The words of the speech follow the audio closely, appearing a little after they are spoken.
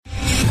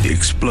The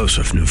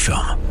explosive new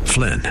film,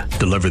 Flynn,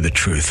 Deliver the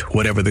Truth,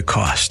 Whatever the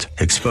Cost,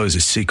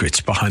 exposes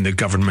secrets behind the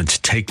government's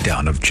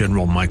takedown of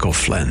General Michael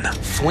Flynn.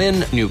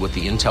 Flynn knew what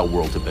the intel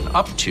world had been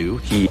up to.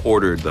 He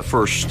ordered the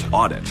first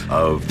audit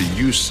of the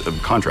use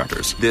of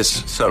contractors.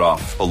 This set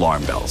off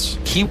alarm bells.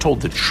 He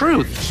told the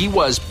truth. He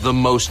was the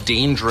most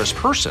dangerous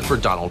person for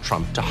Donald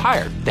Trump to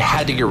hire. They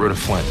had to get rid of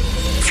Flynn.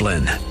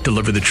 Flynn,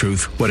 Deliver the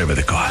Truth, Whatever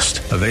the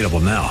Cost. Available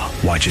now.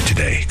 Watch it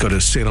today. Go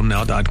to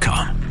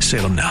salemnow.com.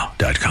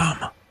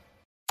 salemnow.com.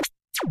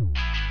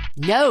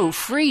 No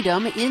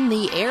freedom in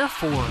the Air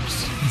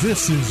Force.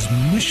 This is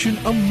Mission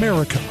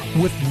America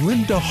with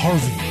Linda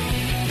Harvey.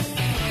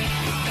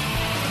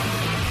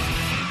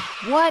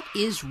 What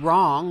is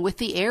wrong with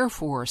the Air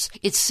Force?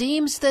 It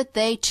seems that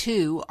they,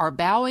 too, are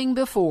bowing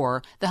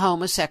before the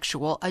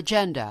homosexual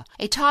agenda.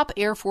 A top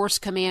Air Force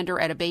commander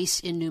at a base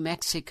in New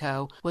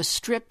Mexico was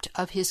stripped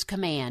of his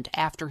command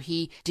after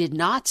he did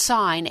not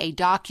sign a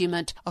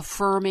document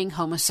affirming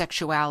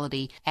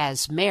homosexuality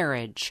as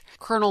marriage.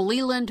 Colonel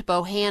Leland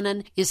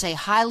Bohannon is a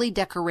highly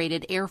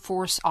decorated Air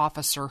Force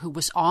officer who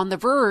was on the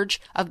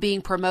verge of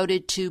being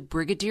promoted to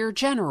brigadier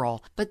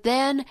general. But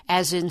then,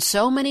 as in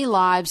so many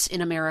lives in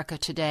America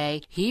today,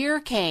 here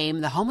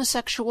came the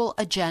homosexual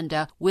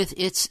agenda with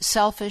its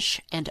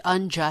selfish and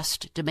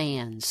unjust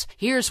demands.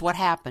 Here's what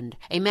happened.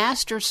 A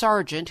master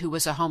sergeant who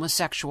was a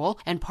homosexual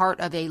and part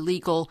of a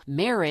legal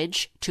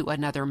marriage to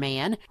another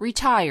man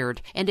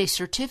retired, and a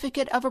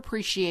certificate of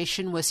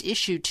appreciation was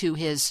issued to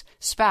his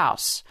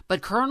spouse.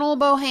 But Colonel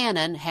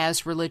Bohannon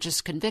has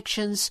religious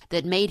convictions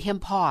that made him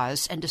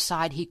pause and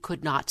decide he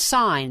could not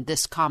sign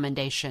this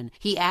commendation.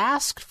 He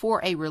asked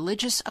for a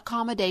religious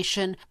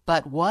accommodation,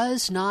 but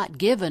was not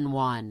given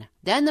one.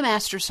 Then the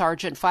Master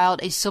Sergeant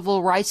filed a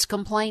civil rights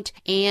complaint,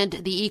 and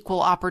the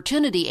Equal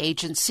Opportunity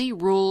Agency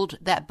ruled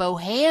that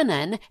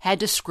Bohannon had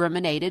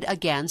discriminated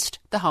against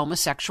the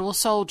homosexual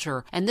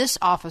soldier, and this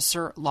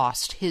officer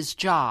lost his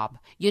job.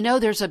 You know,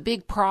 there's a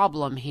big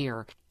problem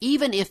here.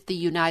 Even if the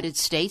United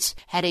States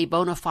had a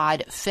bona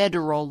fide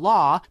federal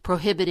law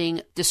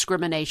prohibiting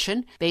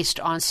discrimination based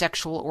on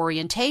sexual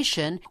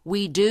orientation,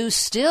 we do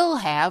still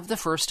have the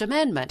First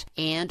Amendment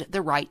and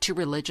the right to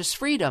religious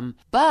freedom.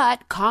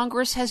 But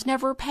Congress has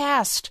never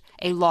passed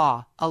a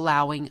law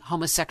allowing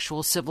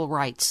homosexual civil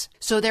rights.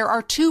 So there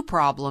are two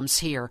problems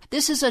here.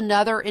 This is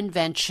another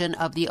invention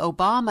of the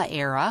Obama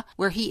era,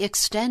 where he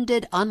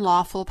extended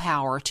unlawful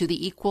power to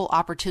the Equal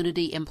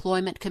Opportunity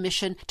Employment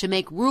Commission to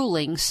make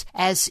rulings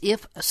as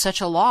if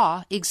such a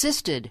law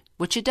existed,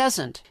 which it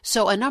doesn't.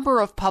 So a number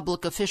of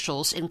public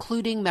officials,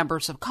 including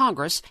members of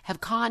Congress,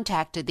 have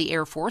contacted the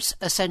Air Force,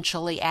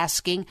 essentially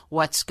asking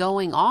what's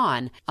going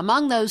on.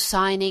 Among those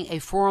signing a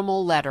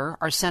formal letter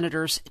are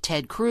Senators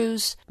Ted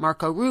Cruz,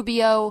 Marco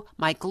Rubio,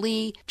 Mike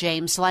Lee,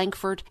 James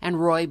Lankford, and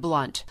Roy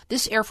Blunt.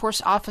 This Air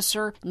Force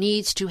officer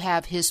needs to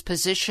have his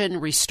position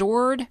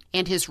restored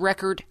and his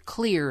record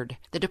cleared.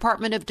 The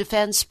Department of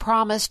Defense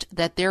promised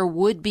that there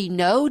would be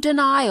no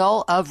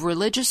denial of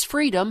religious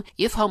freedom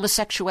if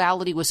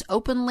homosexuality was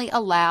openly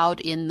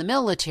allowed in the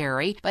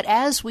military, but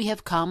as we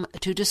have come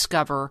to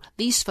discover,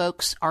 these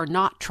folks are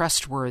not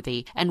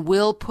trustworthy and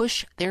will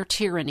push their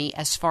tyranny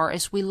as far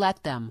as we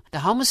let them. The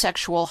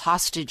homosexual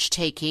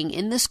hostage-taking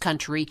in this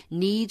country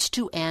needs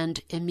to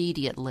end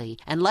immediately,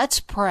 and let's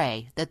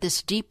pray that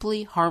this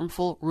deeply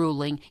harmful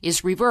ruling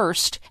is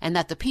reversed and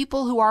that the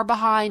people who are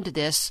behind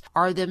this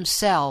are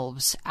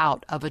themselves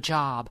out of a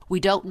job. We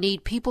don't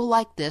need people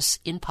like this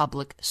in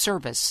public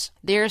service.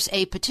 There's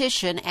a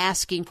petition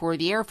asking for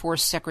the Air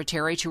Force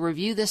Secretary to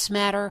review this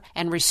matter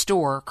and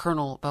restore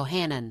Colonel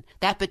Bohannon.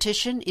 That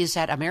petition is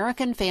at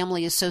American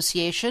Family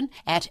Association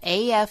at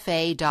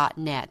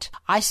afa.net.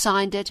 I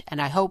signed it,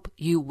 and I hope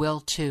you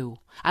will too.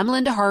 I'm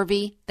Linda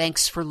Harvey.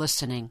 Thanks for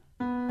listening.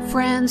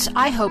 Friends,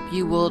 I hope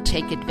you will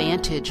take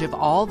advantage of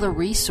all the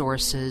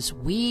resources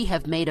we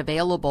have made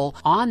available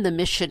on the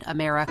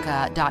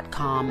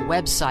missionamerica.com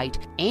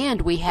website,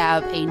 and we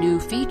have a new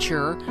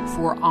feature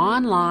for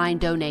online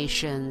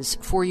donations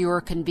for your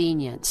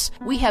convenience.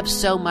 We have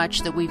so much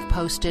that we've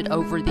posted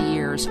over the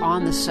years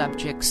on the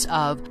subjects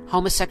of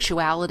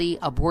homosexuality,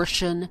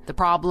 abortion, the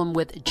problem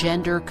with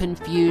gender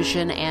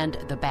confusion and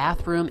the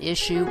bathroom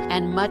issue,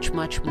 and much,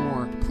 much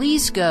more.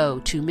 Please go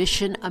to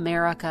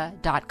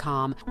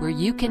missionamerica.com, where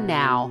you can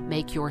now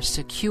make your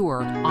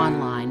secure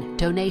online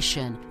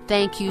donation.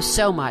 Thank you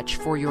so much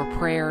for your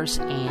prayers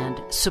and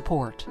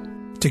support.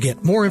 To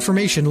get more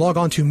information, log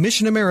on to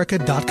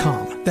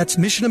missionamerica.com. That's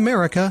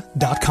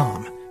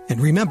missionamerica.com.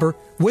 And remember,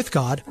 with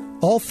God,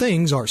 all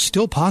things are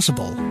still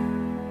possible.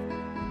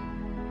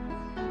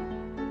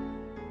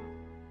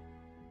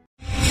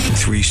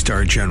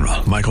 Three-star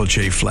General Michael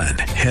J. Flynn,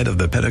 head of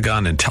the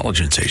Pentagon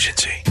Intelligence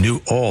Agency,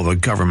 knew all the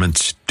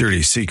government's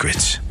dirty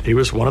secrets. He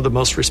was one of the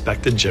most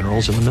respected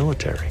generals in the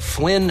military.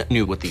 Flynn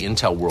knew what the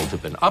intel world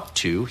had been up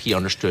to. He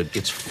understood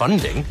its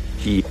funding.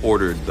 He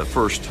ordered the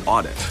first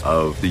audit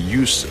of the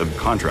use of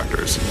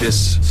contractors.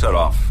 This set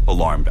off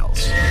alarm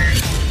bells.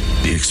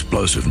 The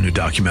explosive new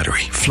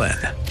documentary, Flynn,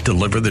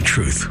 Deliver the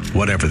Truth,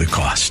 Whatever the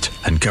Cost,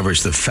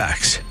 uncovers the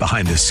facts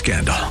behind this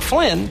scandal.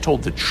 Flynn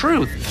told the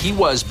truth. He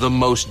was the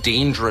most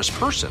dangerous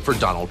person for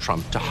Donald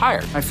Trump to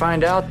hire. I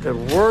find out the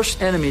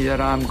worst enemy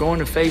that I'm going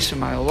to face in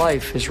my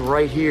life is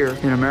right here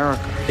in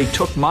America. They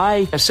took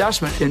my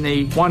assessment and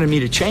they wanted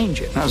me to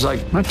change it. And I was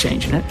like, I'm not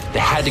changing it. They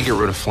had to get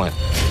rid of Flynn.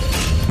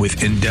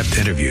 With in-depth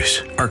interviews,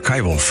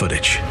 archival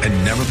footage,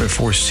 and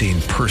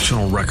never-before-seen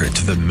personal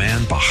records of the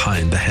man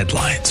behind the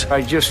headlines.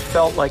 I just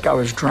felt like I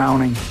was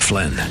drowning.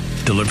 Flynn,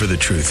 Deliver the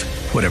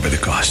Truth, Whatever the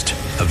Cost.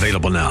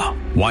 Available now.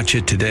 Watch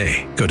it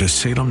today. Go to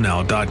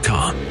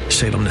salemnow.com.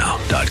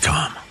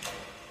 salemnow.com.